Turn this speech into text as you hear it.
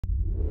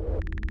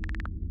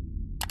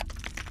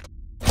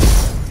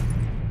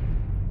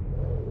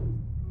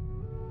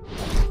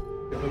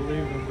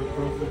believe in the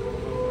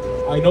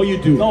prophet. I know you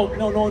do. No.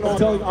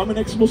 I'm an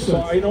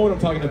ex-Muslim, so I know what I'm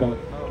talking about.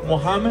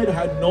 Muhammad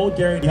had no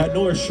guarantee, had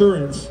no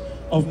assurance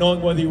of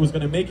knowing whether he was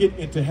going to make it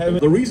into heaven.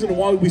 The reason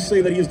why we say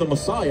that he is the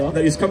Messiah,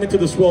 that he's coming to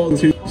this world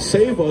to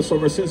save us from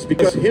our sins,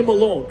 because him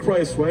alone,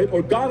 Christ, right,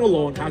 or God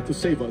alone had to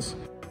save us.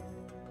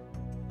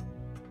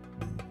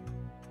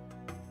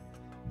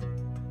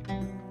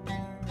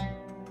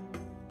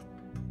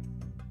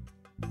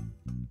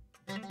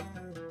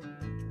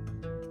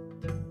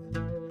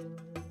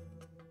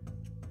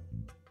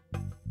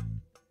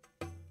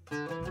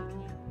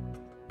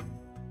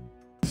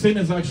 Sin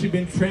has actually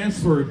been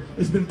transferred.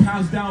 It's been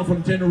passed down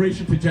from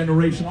generation to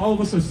generation. All of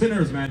us are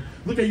sinners, man.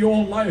 Look at your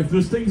own life.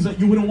 There's things that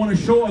you wouldn't want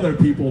to show other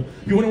people.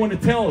 You wouldn't want to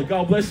tell,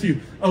 God bless you,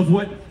 of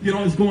what,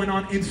 is going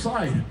on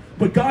inside.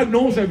 But God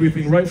knows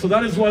everything, right? So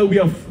that is why we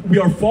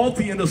are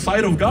faulty in the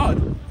sight of God.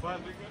 But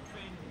the good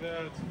thing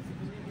that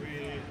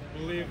we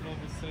believe on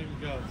the same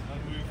God.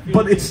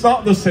 But it's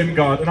not the same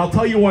God, and I'll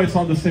tell you why it's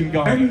not the same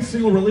God. Every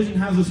single religion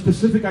has a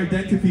specific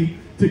identity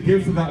to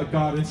give to that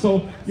God. And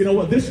so, you know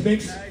what, this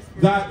makes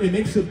that, it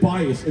makes it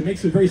biased. It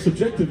makes it very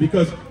subjective,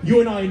 because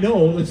you and I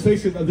know, let's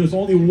face it, that there's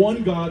only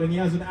one God, and he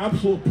has an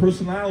absolute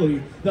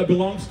personality that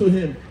belongs to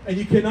him. And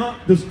you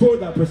cannot distort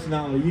that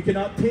personality. You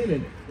cannot tame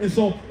it. And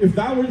so, if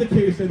that were the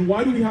case, then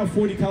why do we have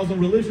 40,000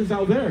 religions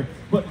out there?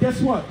 But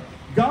guess what?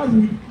 God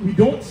we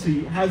don't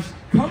see has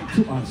come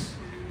to us.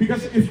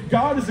 Because if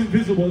God is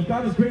invisible, if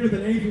God is greater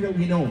than anything that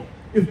we know,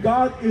 if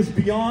God is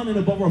beyond and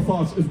above our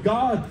thoughts, if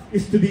God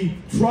is to be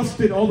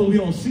trusted although we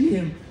don't see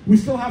him, we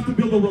still have to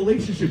build a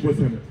relationship with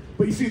him.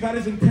 But you see, that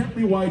is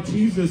intently why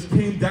Jesus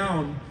came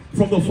down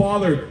from the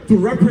Father to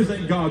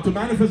represent God, to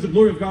manifest the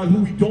glory of God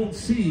who we don't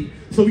see,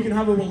 so we can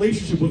have a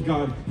relationship with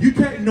God. You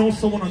can't know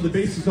someone on the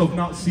basis of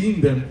not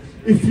seeing them.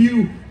 If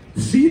you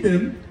see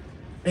them,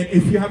 and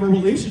if you have a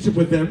relationship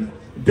with them,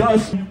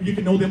 thus you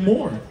can know them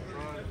more.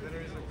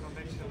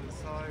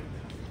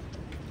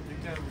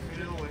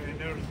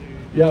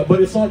 Yeah,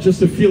 but it's not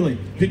just a feeling.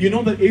 Did you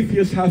know that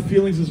atheists have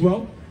feelings as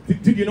well?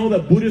 Did you know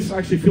that Buddhists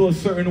actually feel a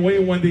certain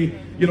way when they,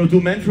 do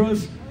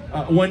mantras?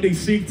 When they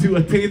seek to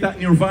attain that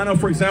nirvana,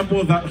 for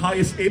example, that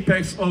highest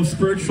apex of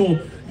spiritual,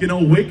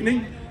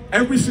 awakening?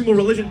 Every single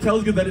religion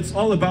tells you that it's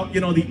all about,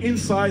 the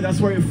inside. That's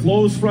where it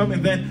flows from,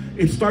 and then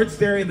it starts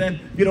there, and then,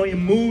 it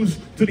moves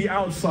to the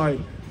outside.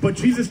 But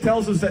Jesus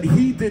tells us that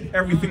he did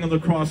everything on the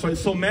cross, right?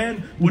 So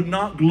man would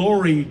not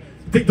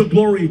take the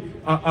glory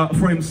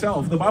for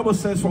himself. The Bible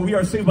says, for we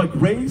are saved by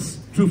grace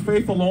through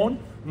faith alone,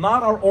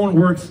 not our own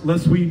works,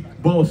 lest we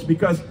boast.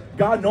 Because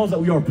God knows that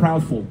we are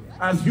proudful.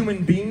 As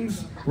human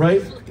beings,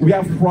 right, we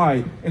have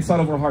pride inside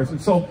of our hearts.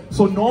 And so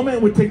no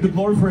man would take the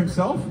glory for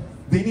himself.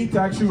 They need to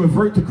actually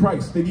revert to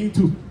Christ. They need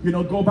to,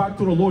 go back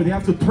to the Lord. They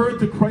have to turn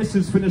to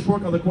Christ's finished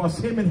work on the cross,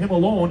 him and him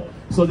alone,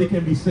 so they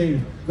can be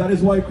saved. That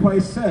is why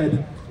Christ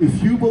said,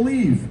 if you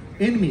believe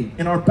in me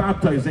and are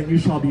baptized, then you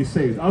shall be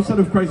saved. Outside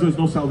of Christ, there is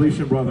no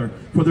salvation, brother.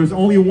 For there's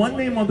only one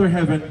name under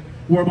heaven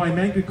whereby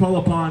man can call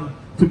upon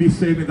to be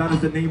saved, and that is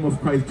the name of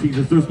Christ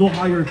Jesus. There's no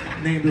higher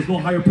name. There's no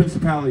higher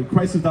principality.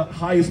 Christ is the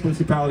highest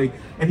principality,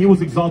 and he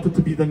was exalted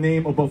to be the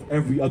name above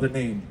every other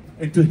name.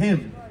 And to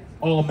him,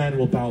 all men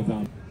will bow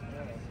down.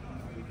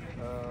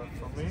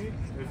 For me,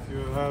 if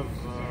you have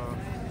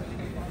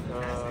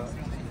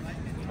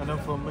an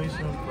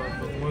information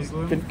about the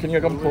Muslim... Can you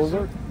come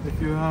closer?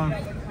 If you have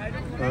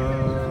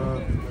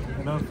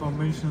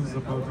information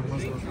about the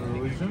Muslim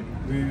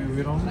religion,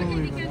 we don't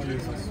believe in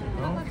Jesus,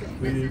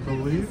 We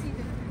believe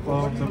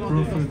on the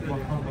Prophet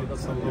Muhammad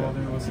sallallahu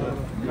alaihi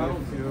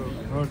wasallam. If you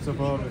heard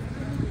about it,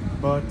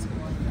 but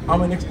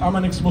I'm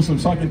an ex-Muslim,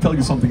 so I can tell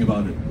you something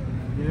about it.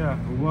 Yeah,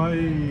 why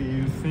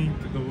you think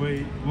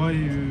why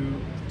you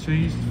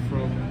changed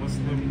from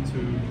Muslim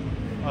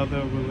to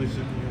other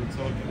religion you're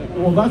talking about?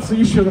 Well, that's the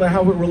issue that I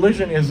have with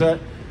religion, is that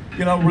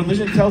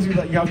religion tells you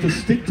that you have to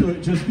stick to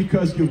it just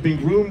because you've been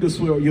groomed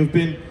this way, or you've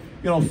been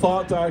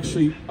thought to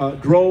actually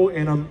grow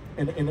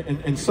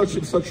in such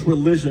and such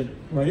religion,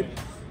 right?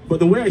 But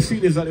the way I see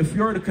it is that if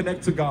you are to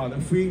connect to God,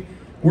 if we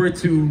were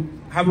to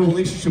have a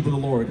relationship with the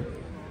Lord,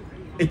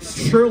 it's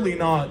certainly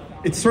not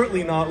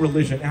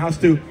religion. It has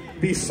to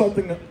be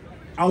something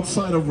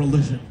outside of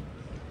religion.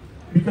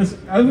 Because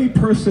every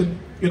person,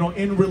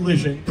 in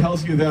religion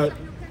tells you that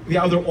they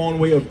have their own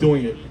way of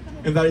doing it,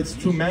 and that it's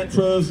through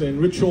mantras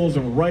and rituals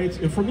and rites.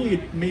 And for me,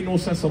 it made no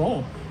sense at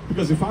all.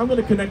 Because if I'm going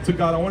to connect to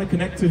God, I want to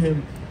connect to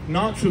him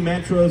not through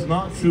mantras,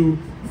 not through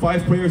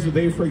 5 prayers a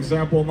day, for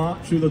example,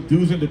 not through the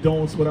do's and the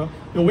don'ts. But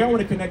the way I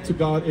want to connect to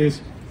God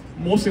is,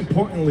 most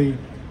importantly,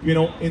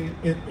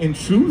 in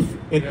truth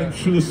and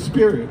through the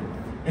Spirit.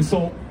 And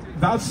so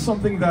that's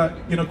something that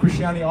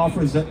Christianity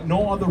offers that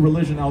no other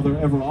religion out there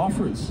ever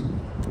offers,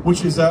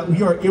 which is that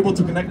we are able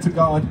to connect to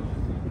God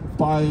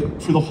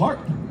through the heart.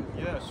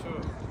 Yeah,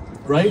 sure.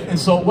 Right? And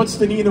so what's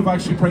the need of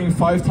actually praying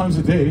 5 times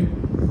a day,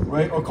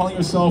 right? Or calling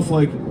yourself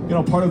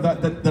part of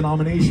that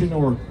denomination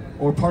or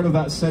part of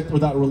that sect or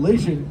that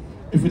religion,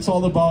 if it's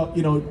all about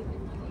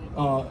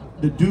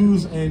the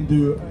do's and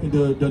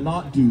the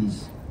not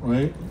do's,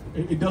 right?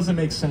 It doesn't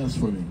make sense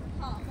for me.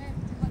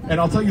 And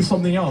I'll tell you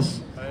something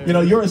else. You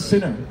know, you're a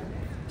sinner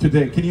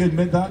today. Can you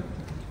admit that?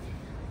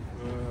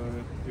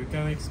 You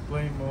can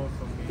explain more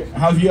for me.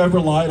 Have you ever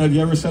lied? Have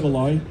you ever said a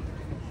lie?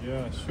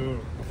 Yeah, sure.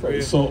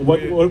 So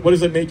what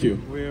does it make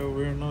you?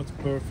 We're not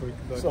perfect.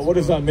 So what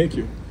does that make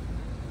you?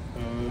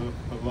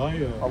 A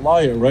liar. A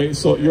liar, right?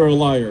 So you're a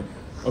liar,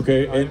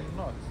 okay? And I'm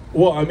not.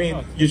 well, I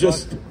mean, you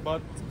just.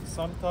 But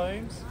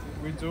sometimes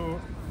we do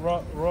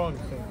wrong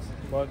things.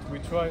 But we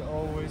try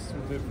always to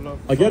develop.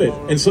 I get it.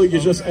 And so you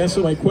just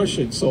answered my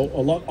question. So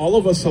all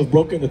of us have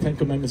broken the 10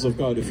 Commandments of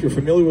God. If you're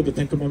familiar with the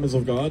 10 Commandments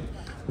of God,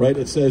 right?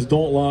 It says,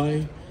 don't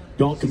lie,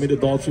 don't commit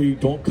adultery,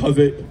 don't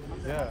covet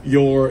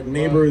your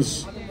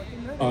neighbor's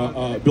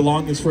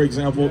belongings, for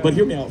example. But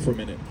hear me out for a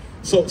minute.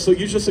 So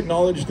you just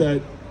acknowledge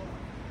that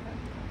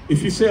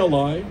if you say a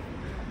lie,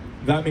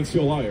 that makes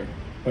you a liar,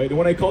 right? And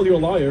when I call you a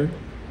liar,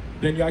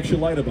 then you actually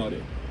lied about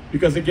it.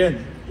 Because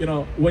again, you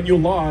know, when you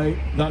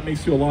lie, that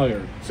makes you a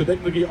liar. So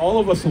technically, all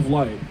of us have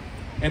lied,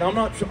 and I'm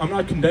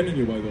not condemning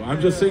you, by the way.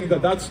 I'm just saying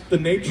that that's the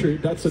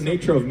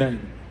nature of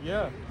man.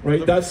 Yeah.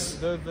 Right. That's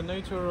the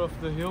nature of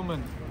the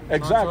human.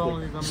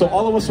 Exactly. So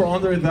all of us are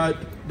under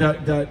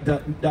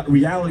that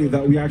reality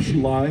that we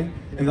actually lie,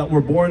 and that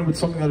we're born with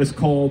something that is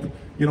called,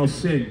 you know,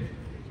 sin.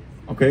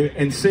 Okay,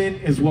 and sin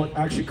is what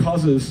actually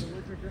causes,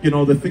 you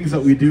know, the things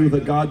that we do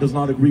that God does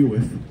not agree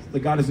with,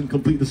 that God is in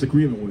complete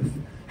disagreement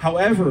with.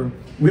 However,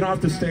 we don't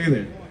have to stay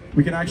there.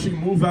 We can actually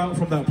move out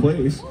from that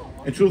place,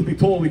 and truth be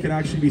told, we can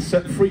actually be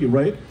set free,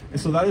 right?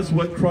 And so that is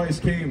what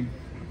Christ came,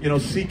 you know,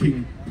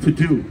 seeking to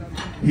do.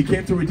 He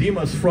came to redeem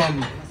us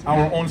from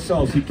our own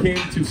selves. He came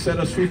to set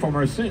us free from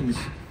our sins.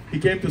 He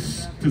came to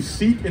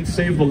seek and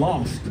save the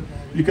lost.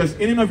 Because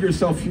in and of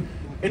yourself,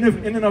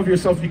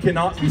 you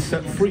cannot be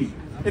set free.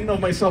 In and of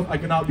myself, I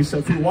cannot be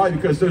set free. Why?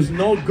 Because there's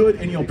no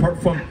good in you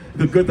apart from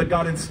the good that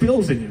God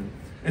instills in you.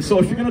 And so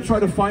if you're going to try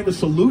to find a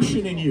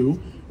solution in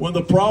you when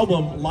the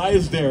problem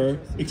lies there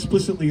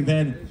explicitly,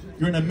 then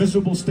you're in a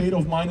miserable state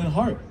of mind and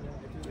heart.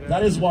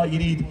 That is why you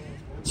need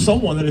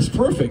someone that is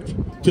perfect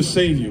to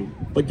save you.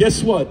 But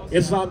guess what?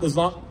 Islam does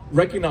not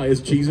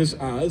recognize Jesus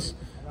as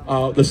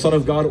the Son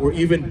of God, or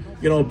even,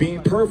 you know,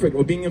 being perfect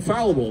or being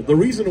infallible. The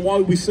reason why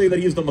we say that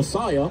He is the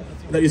Messiah,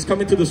 that He's come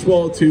into this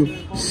world to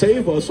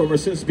save us from our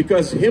sins,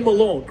 because Him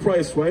alone,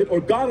 Christ, right, or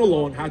God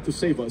alone had to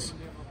save us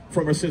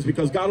from our sins,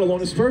 because God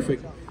alone is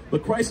perfect.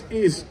 But Christ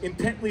is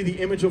intently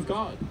the image of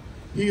God.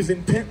 He is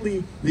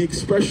intently the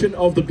expression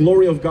of the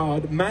glory of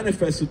God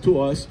manifested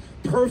to us,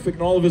 perfect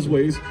in all of His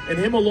ways, and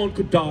Him alone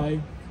could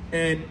die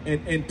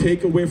and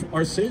take away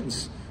our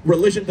sins.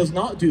 Religion does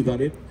not do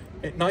that.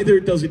 Neither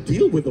does it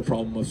deal with the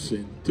problem of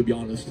sin, to be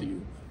honest to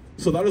you.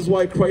 So that is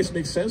why Christ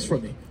makes sense for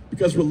me.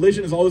 Because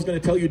religion is always going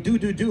to tell you,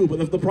 do. But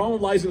if the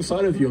problem lies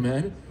inside of you,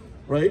 man,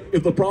 right?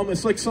 If the problem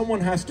is like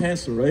someone has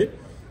cancer, right?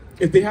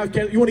 If they have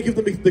cancer, you want to give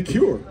them the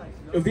cure.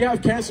 If they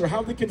have cancer,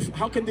 how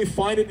can they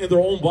find it in their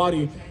own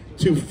body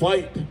to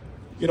fight,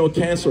 you know,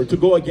 cancer, to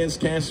go against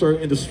cancer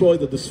and destroy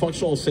the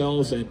dysfunctional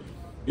cells and,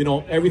 you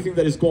know, everything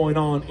that is going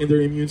on in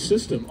their immune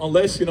system?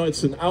 Unless, you know,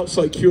 it's an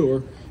outside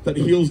cure that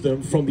heals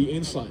them from the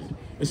inside.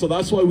 And so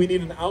that's why we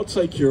need an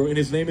outside cure, and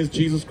His name is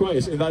Jesus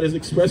Christ. And that is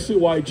expressly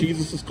why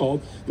Jesus is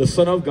called the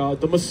Son of God,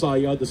 the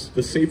Messiah, the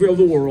Savior of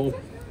the world.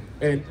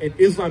 And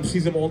Islam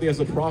sees Him only as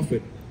a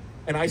prophet.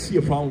 And I see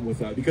a problem with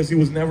that, because He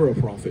was never a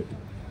prophet.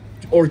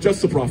 Or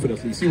just a prophet,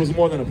 at least. He was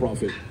more than a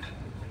prophet.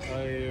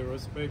 I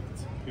respect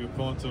your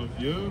point of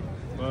view,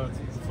 but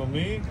for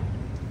me,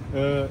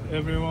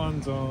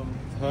 everyone don't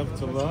have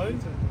to lie.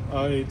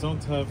 I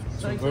don't have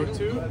to hurt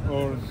you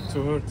or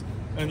to hurt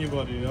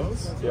anybody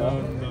else. Yeah.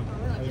 And,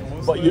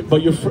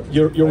 but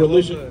your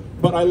religion.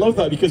 But I love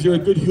that, because you're a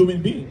good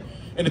human being,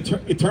 and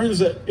it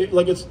turns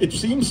it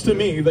seems to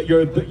me that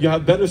you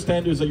have better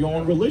standards than your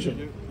own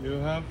religion. You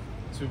have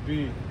to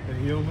be a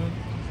human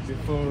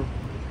before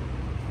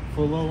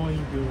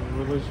following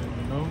your religion.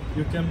 You know,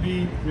 you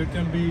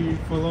can be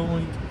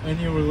following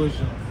any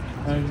religion,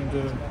 and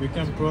you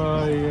can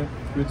pray,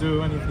 you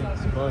do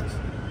anything, but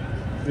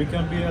you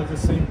can be at the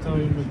same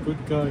time a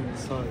good guy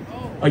inside.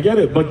 I get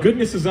it, but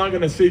goodness is not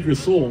going to save your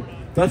soul.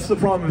 That's the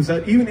problem, is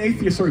that even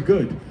atheists are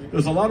good.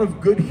 There's a lot of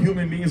good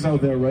human beings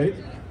out there, right?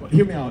 But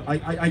hear me out.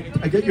 I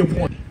get your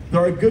point. There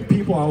are good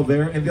people out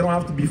there, and they don't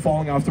have to be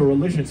following after a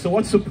religion. So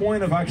what's the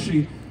point of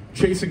actually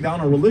chasing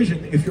down a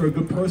religion if you're a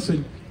good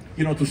person,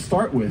 you know, to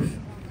start with?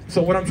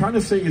 So what I'm trying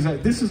to say is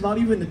that this is not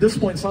even, at this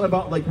point, it's not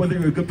about like whether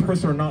you're a good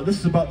person or not. This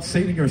is about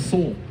saving your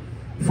soul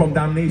from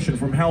damnation,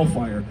 from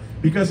hellfire.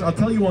 Because I'll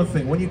tell you one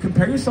thing, when you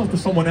compare yourself to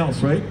someone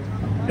else, right?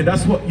 And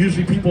that's what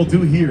usually people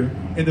do here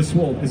in this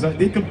world, is that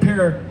they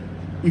compare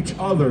each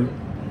other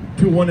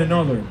to one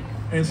another.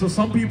 And so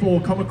some people will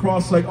come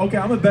across like, okay,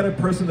 I'm a better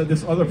person than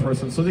this other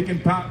person. So they can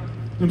pat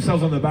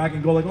themselves on the back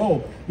and go like,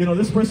 oh, you know,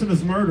 this person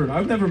is murdered.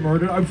 I've never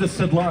murdered, I've just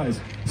said lies,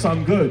 so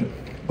I'm good.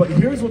 But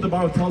here's what the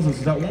Bible tells us,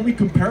 is that when we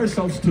compare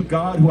ourselves to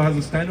God, who has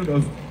a standard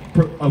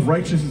of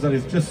righteousness that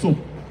is just so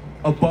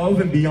above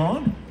and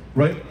beyond,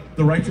 right,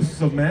 the righteousness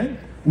of man,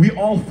 we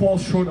all fall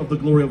short of the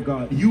glory of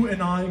God, you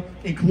and I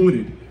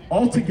included.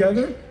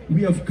 altogether,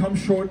 we have come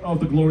short of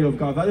the glory of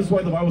God. That is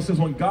why the Bible says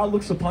when God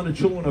looks upon the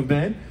children of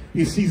man,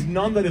 he sees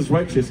none that is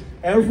righteous.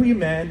 Every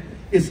man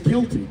is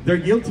guilty. They're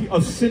guilty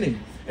of sinning.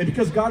 And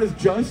because God is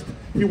just,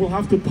 he will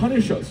have to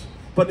punish us.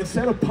 But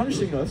instead of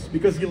punishing us,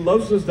 because he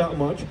loves us that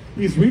much,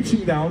 he's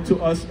reaching down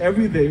to us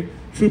every day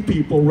through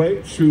people,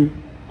 right? Through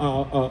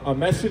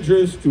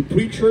messengers, to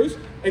preachers.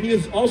 And he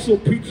has also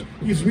preached,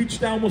 he's reached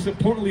down most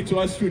importantly to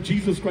us through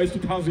Jesus Christ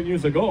 2,000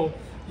 years ago,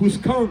 who's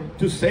come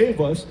to save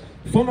us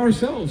from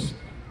ourselves.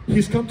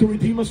 He's come to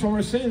redeem us from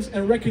our sins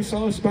and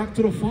reconcile us back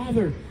to the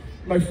Father.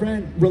 My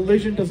friend,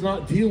 religion does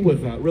not deal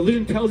with that.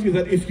 Religion tells you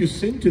that if you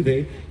sin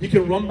today, you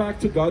can run back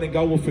to God and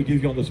God will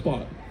forgive you on the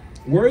spot.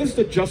 Where is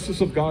the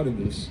justice of God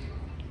in this?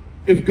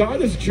 If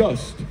God is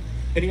just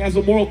and he has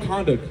a moral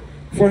conduct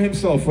for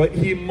himself, right,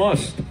 he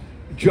must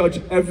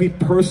judge every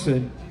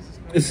person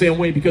the same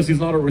way because he's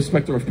not a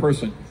respecter of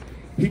person.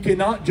 He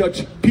cannot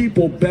judge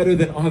people better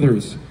than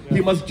others. He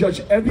must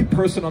judge every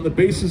person on the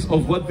basis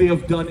of what they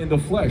have done in the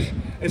flesh.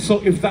 And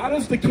so if that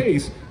is the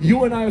case,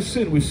 you and I have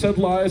sinned. We've said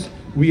lies.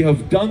 We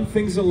have done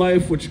things in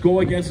life which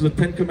go against the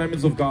 10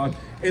 commandments of God.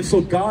 And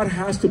so God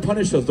has to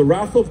punish us. The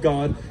wrath of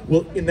God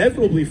will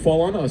inevitably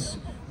fall on us.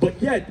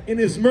 But yet, in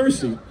his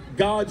mercy,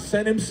 God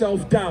sent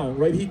himself down,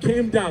 right? He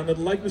came down in the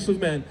likeness of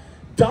man,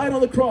 died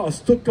on the cross,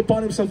 took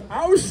upon himself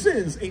our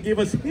sins and gave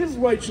us his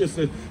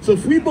righteousness. So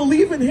if we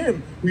believe in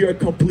him, we are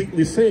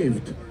completely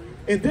saved.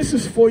 And this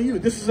is for you.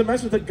 This is a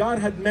message that God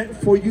had meant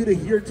for you to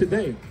hear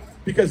today,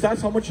 because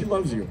that's how much he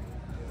loves you.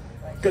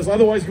 Because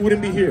otherwise you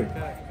wouldn't be here.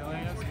 Can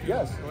I ask you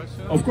Yes. a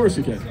question? Of course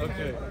you can.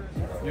 Okay.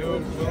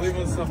 You believe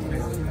in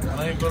something, and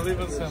I believe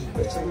in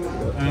something.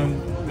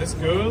 And this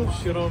girl,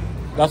 she don't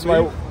That's my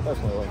believe,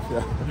 wife,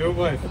 yeah. your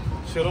wife,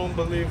 she don't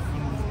believe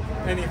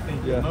in anything,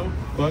 Yeah. you know?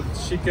 But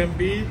she can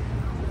be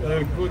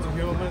a good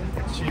human.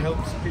 She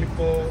helps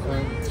people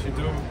and she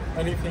do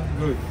anything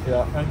good.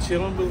 Yeah. And she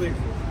don't believe.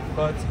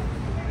 But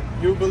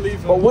you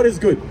believe in, But what is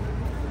good?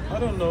 I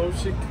don't know,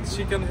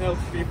 she can help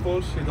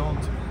people, she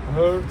don't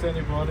hurt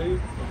anybody.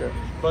 Okay.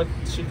 But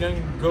she can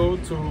go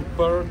to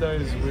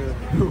paradise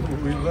where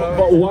we love.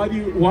 But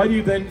why do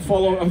you then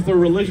follow after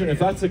religion? If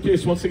that's the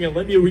case, once again,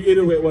 let me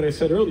reiterate what I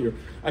said earlier.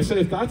 I said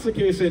if that's the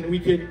case, then we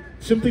can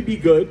simply be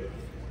good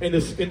in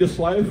this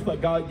life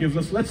that God gives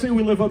us. Let's say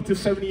we live up to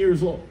 70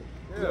 years old.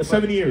 Yeah,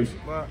 70 years,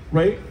 but-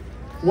 right?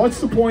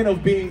 What's the point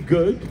of being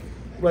good,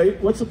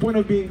 right? What's the point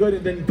of being good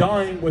and then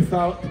dying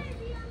without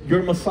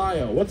your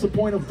Messiah? What's the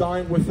point of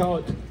dying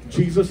without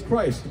Jesus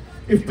Christ?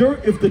 If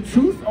the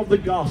truth of the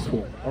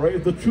gospel, all right,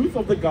 if the truth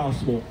of the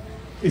gospel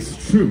is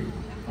true,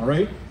 all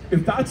right,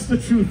 if that's the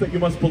truth that you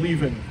must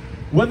believe in,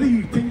 whether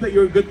you think that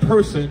you're a good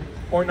person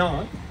or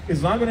not,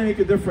 it's not going to make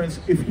a difference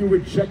if you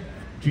reject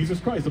Jesus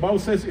Christ. The Bible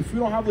says if we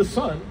don't have the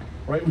Son,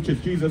 right, which is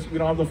Jesus, we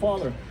don't have the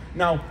Father.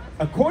 Now,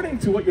 according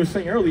to what you're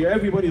saying earlier,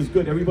 everybody's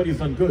good, everybody's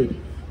done good.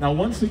 Now,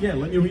 once again,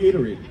 let me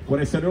reiterate what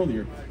I said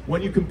earlier.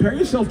 When you compare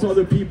yourself to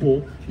other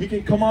people, you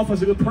can come off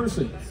as a good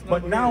person.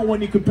 But now,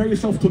 when you compare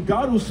yourself to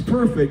God who's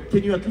perfect,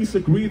 can you at least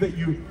agree that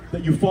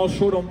you fall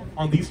short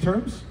on these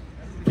terms?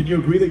 Can you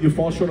agree that you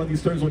fall short on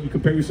these terms when you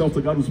compare yourself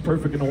to God who's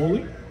perfect and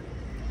holy?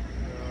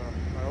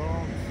 I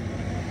won't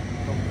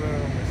compare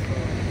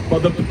myself.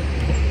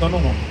 But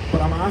no.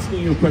 But I'm asking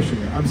you a question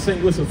here. I'm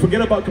saying, listen,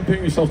 forget about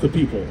comparing yourself to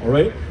people, all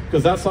right?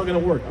 Because that's not going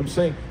to work. I'm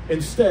saying,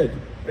 instead,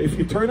 if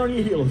you turn on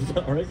your heels,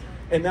 all right,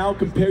 and now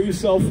compare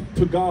yourself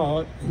to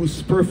God,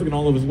 who's perfect in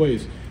all of his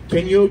ways,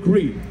 can you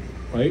agree,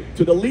 right,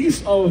 to the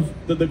least of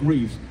the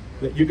degrees,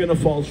 that you're going to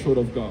fall short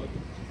of God?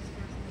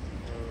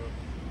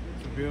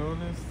 To be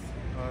honest,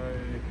 I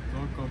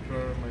don't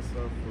compare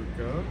myself with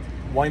God.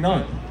 Why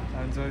not?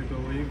 And I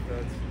believe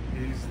that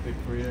he's the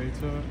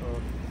creator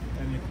of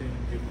anything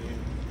in him.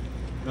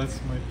 That's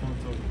my point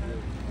of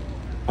view.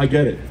 I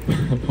get it.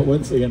 But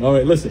once again, all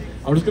right, listen,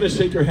 I'm just going to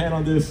shake your hand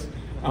on this.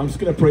 I'm just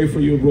going to pray for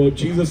you, bro.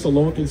 Jesus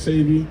alone can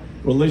save you.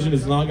 Religion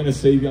is not going to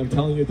save you. I'm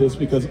telling you this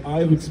because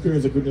I've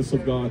experienced the goodness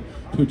of God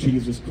through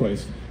Jesus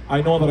Christ.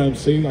 I know that I'm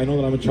saved. I know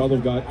that I'm a child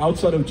of God.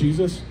 Outside of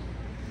Jesus,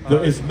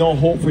 there is no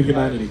hope for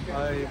humanity.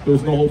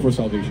 There's no hope for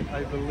salvation.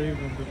 I believe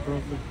in the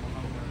Prophet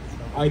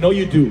Muhammad. I know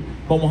you do,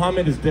 but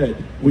Muhammad is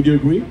dead. Would you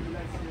agree?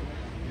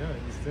 Yeah,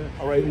 he's dead.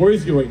 All right, where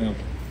is he right now?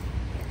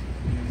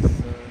 He's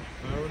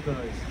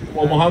paradise.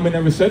 Well, Muhammad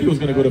never said he was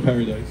going to go to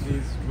paradise.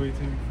 He's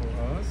waiting for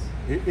us.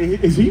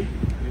 Is he?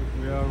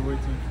 We are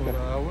waiting for the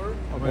hour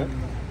when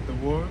the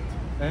world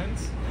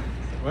ends,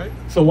 right?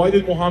 So why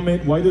did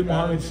Muhammad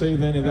say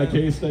then in that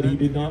case that he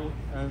did not?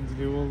 And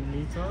he will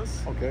meet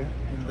us Okay.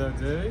 in that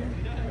day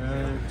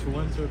to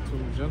enter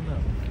to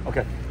Jannah.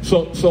 Okay.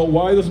 So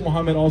why does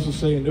Muhammad also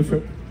say in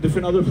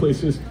different other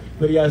places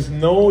that he has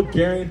no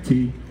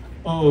guarantee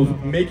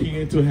of making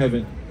it to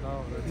heaven?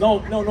 No.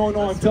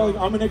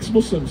 I'm an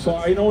ex-Muslim, so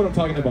I know what I'm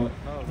talking about.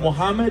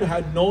 Muhammad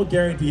had no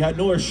guarantee, had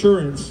no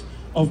assurance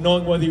of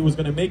knowing whether he was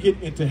going to make it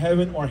into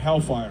heaven or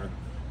hellfire.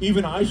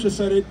 Even Aisha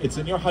said it. It's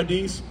in your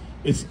hadith.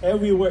 It's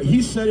everywhere.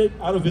 He said it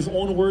out of his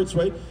own words,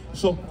 right?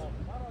 So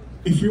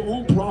if your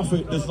own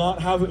prophet does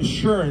not have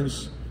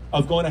assurance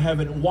of going to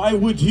heaven, why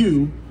would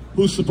you,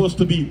 who's supposed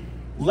to be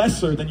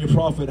lesser than your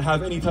prophet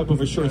have any type of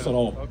assurance at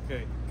all.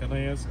 Okay, can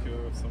I ask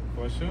you some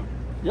question?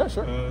 Yeah,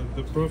 sure.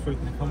 The Prophet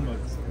Muhammad,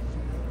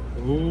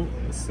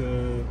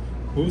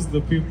 who's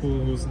the people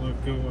who's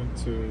not going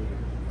to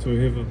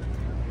heaven?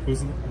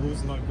 Who's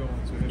not going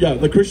to heaven? Yeah,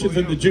 the Christians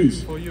and the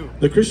Jews. For you.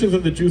 The Christians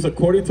and the Jews,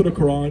 according to the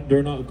Quran,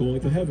 they're not going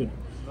to heaven.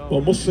 No.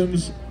 Well,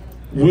 Muslims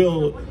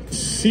will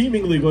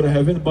seemingly go to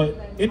heaven, but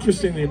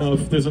interestingly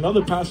enough, there's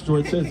another passage where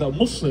it says that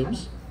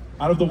Muslims,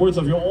 out of the words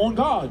of your own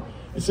God,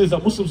 it says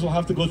that Muslims will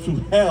have to go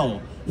through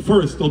hell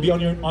first. They'll be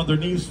on their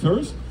knees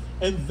first,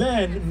 and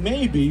then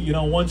maybe, you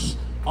know, once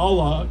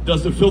Allah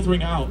does the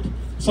filtering out,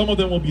 some of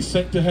them will be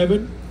sent to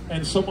heaven,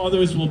 and some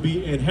others will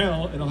be in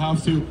hell, and they'll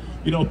have to,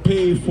 you know,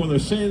 pay for their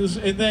sins,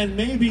 and then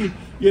maybe,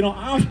 you know,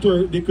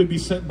 after they could be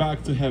sent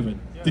back to heaven.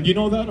 Yeah. Did you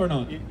know that or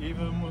not?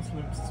 Even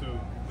Muslims too.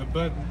 The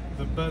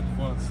bad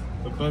ones,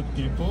 the bad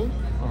people,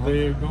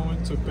 they are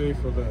going to pay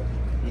for that,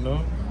 you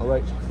know? All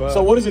right.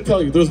 So what does it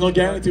tell you? There's no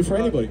guarantee for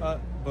anybody.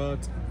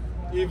 But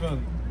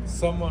even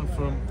someone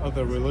from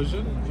other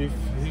religion, if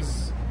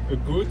he's a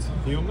good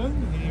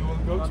human, he will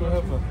go to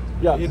heaven.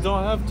 Yeah. You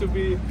don't have to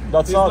be,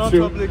 he's not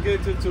true.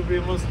 Obligated to be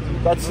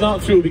Muslim. That's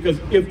not true, because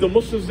if the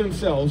Muslims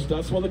themselves,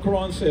 that's what the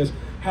Quran says,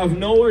 have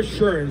no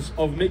assurance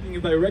of making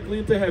it directly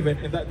into heaven,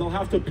 and that they'll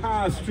have to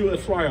pass through a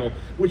trial,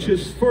 which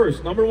is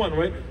first, number one,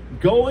 right?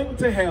 Going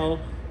to hell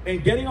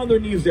and getting on their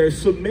knees there,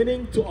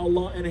 submitting to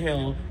Allah in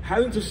hell,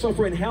 having to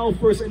suffer in hell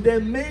first, and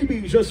then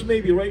maybe, just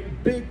maybe,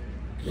 right? Big,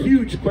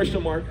 huge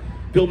question mark,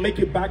 they'll make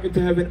it back into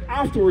heaven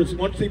afterwards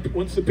once they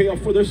pay off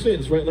for their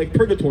sins, right? Like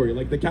purgatory,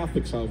 like the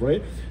Catholics have,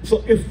 right?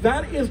 So if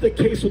that is the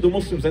case with the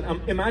Muslims, then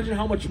imagine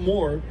how much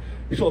more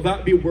shall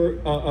that be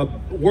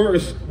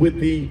worse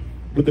with the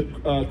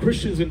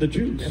Christians and the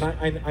Jews.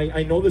 And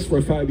I know this for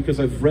a fact because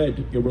I've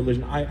read your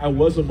religion. I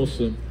was a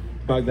Muslim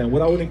back then.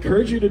 What I would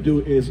encourage you to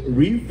do is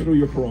read through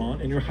your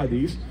Quran and your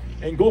Hadith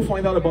and go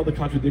find out about the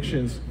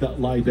contradictions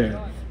that lie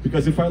there.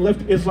 Because if I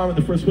left Islam in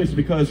the first place, it's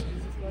because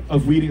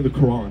of reading the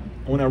Quran.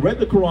 When I read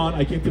the Quran,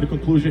 I came to the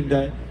conclusion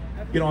that,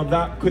 you know,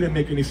 that couldn't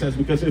make any sense,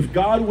 because if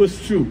God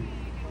was true,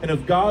 and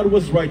if God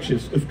was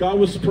righteous, if God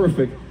was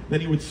perfect,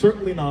 then he would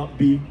certainly not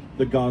be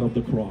the God of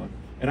the Quran.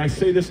 And I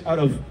say this out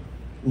of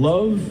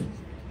love,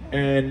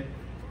 and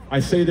I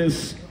say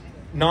this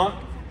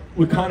not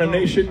with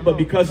condemnation, but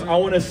because I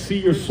want to see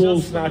your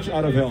soul snatched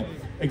out of hell.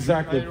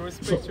 Exactly. I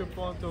respect your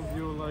point of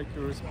view like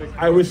you respect...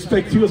 I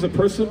respect you as a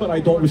person, but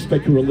I don't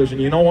respect your religion.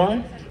 You know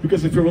why?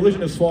 Because if your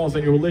religion is false,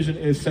 then your religion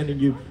is sending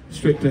you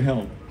straight to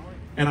hell.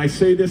 And I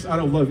say this out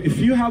of love. If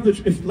you have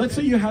let's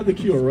say you had the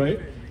cure, right?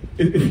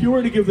 If you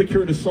were to give the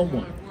cure to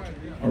someone,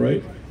 all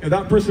right, and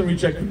that person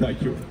rejected that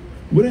cure,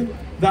 wouldn't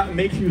that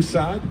make you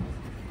sad?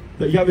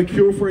 That you have a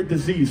cure for a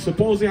disease.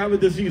 Suppose you have a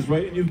disease,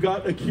 right? And you've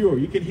got a cure.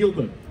 You can heal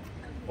them.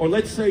 Or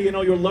let's say, you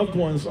know, your loved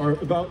ones are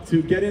about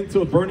to get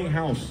into a burning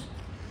house.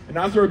 And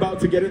as they're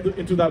about to get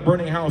into that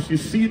burning house, you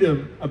see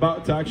them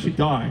about to actually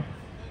die.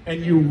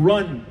 And you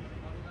run,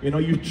 you know,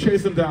 you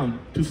chase them down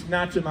to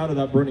snatch them out of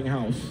that burning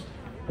house.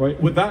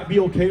 Right? Would that be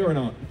okay or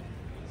not?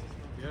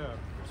 Yeah.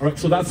 All right,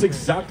 so that's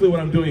exactly what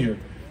I'm doing here.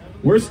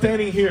 We're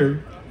standing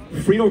here,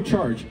 free of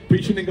charge,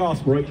 preaching the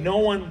gospel, right? No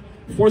one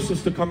forced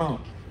us to come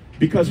out,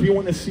 because we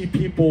want to see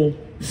people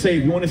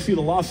saved. We want to see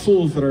the lost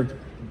souls that are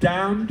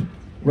damned,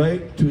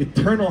 right, to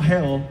eternal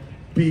hell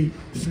be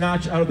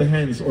snatched out of the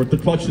hands or the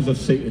clutches of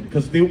Satan,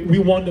 because we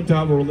want them to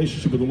have a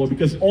relationship with the Lord,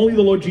 because only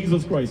the Lord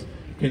Jesus Christ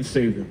can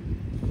save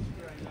them.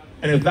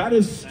 And if that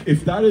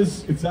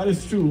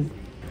is true,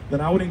 then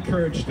I would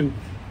encourage to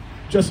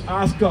just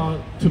ask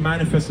God to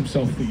manifest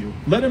himself to you.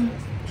 Let him,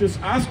 just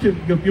ask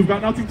him. You've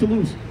got nothing to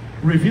lose.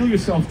 Reveal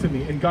yourself to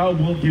me, and God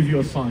will give you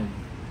a sign.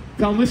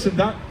 Tell him, listen,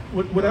 that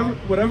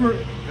whatever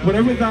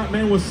that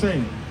man was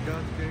saying,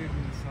 God gave me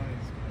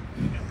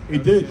signs. he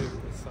did.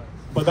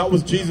 But that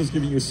was Jesus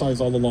giving you signs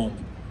all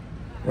along,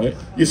 right?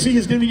 You see,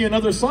 he's giving you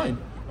another sign.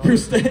 You're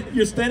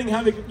standing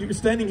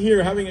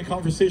here having a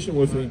conversation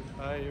with me.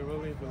 I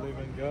really believe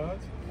in God,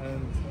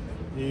 and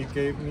he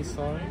gave me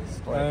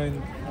signs, right.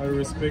 And I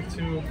respect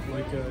you,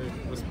 like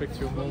I respect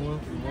your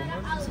moment.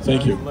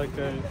 Thank you. Like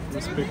I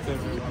respect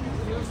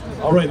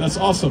everyone. All right, that's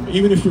awesome.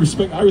 Even if you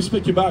respect, I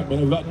respect you back,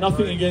 man. I've got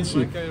nothing against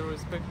you. Like I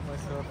respect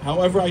myself.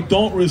 However, I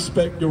don't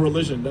respect your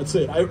religion. That's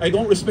it. I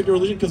don't respect your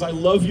religion because I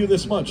love you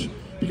this much.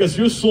 Because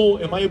your soul,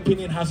 in my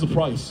opinion, has a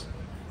price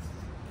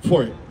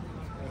for it.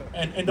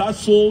 And that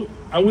soul,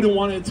 I wouldn't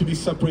want it to be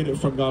separated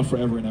from God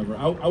forever and ever.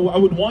 I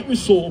would want your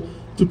soul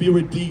to be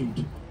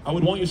redeemed. I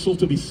would want your soul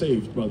to be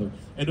saved, brother.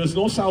 And there's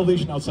no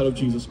salvation outside of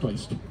Jesus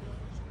Christ.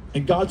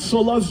 And God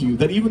so loves you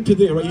that even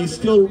today, right, he's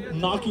still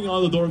knocking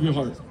on the door of your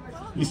heart.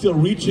 He's still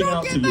reaching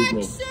out to you,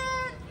 bro.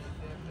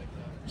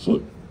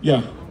 So,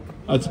 yeah,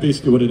 that's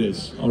basically what it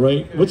is, all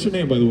right? What's your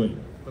name, by the way?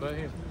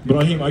 Ibrahim.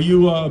 Ibrahim. Are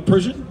you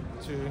Persian?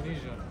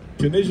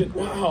 Tunisian.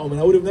 Wow, man,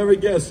 I would have never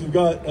guessed you've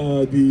got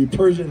the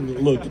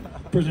Persian look,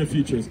 Persian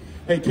features.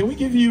 Hey, can we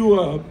give you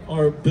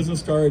our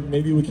business card?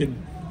 Maybe we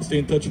can stay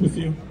in touch with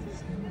you.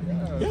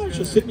 Yeah,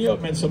 just hit me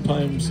up, man,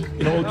 sometimes.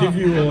 You know, we'll give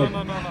you...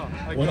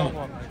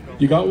 No.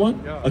 You got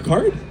one? Yeah. A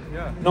card?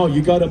 Yeah. No,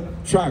 you got a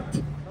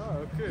tract.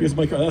 Oh, Here's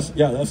my card.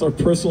 That's our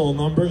personal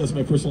number. That's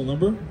my personal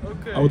number.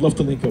 Okay. I would love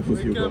to link up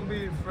with you, bro. We can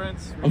be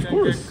friends. Of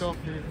course. Get coffee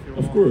if you Of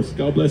want. course.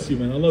 God bless you,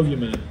 man. I love you,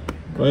 man.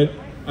 Right?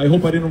 I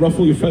hope I didn't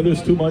ruffle your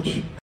feathers too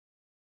much.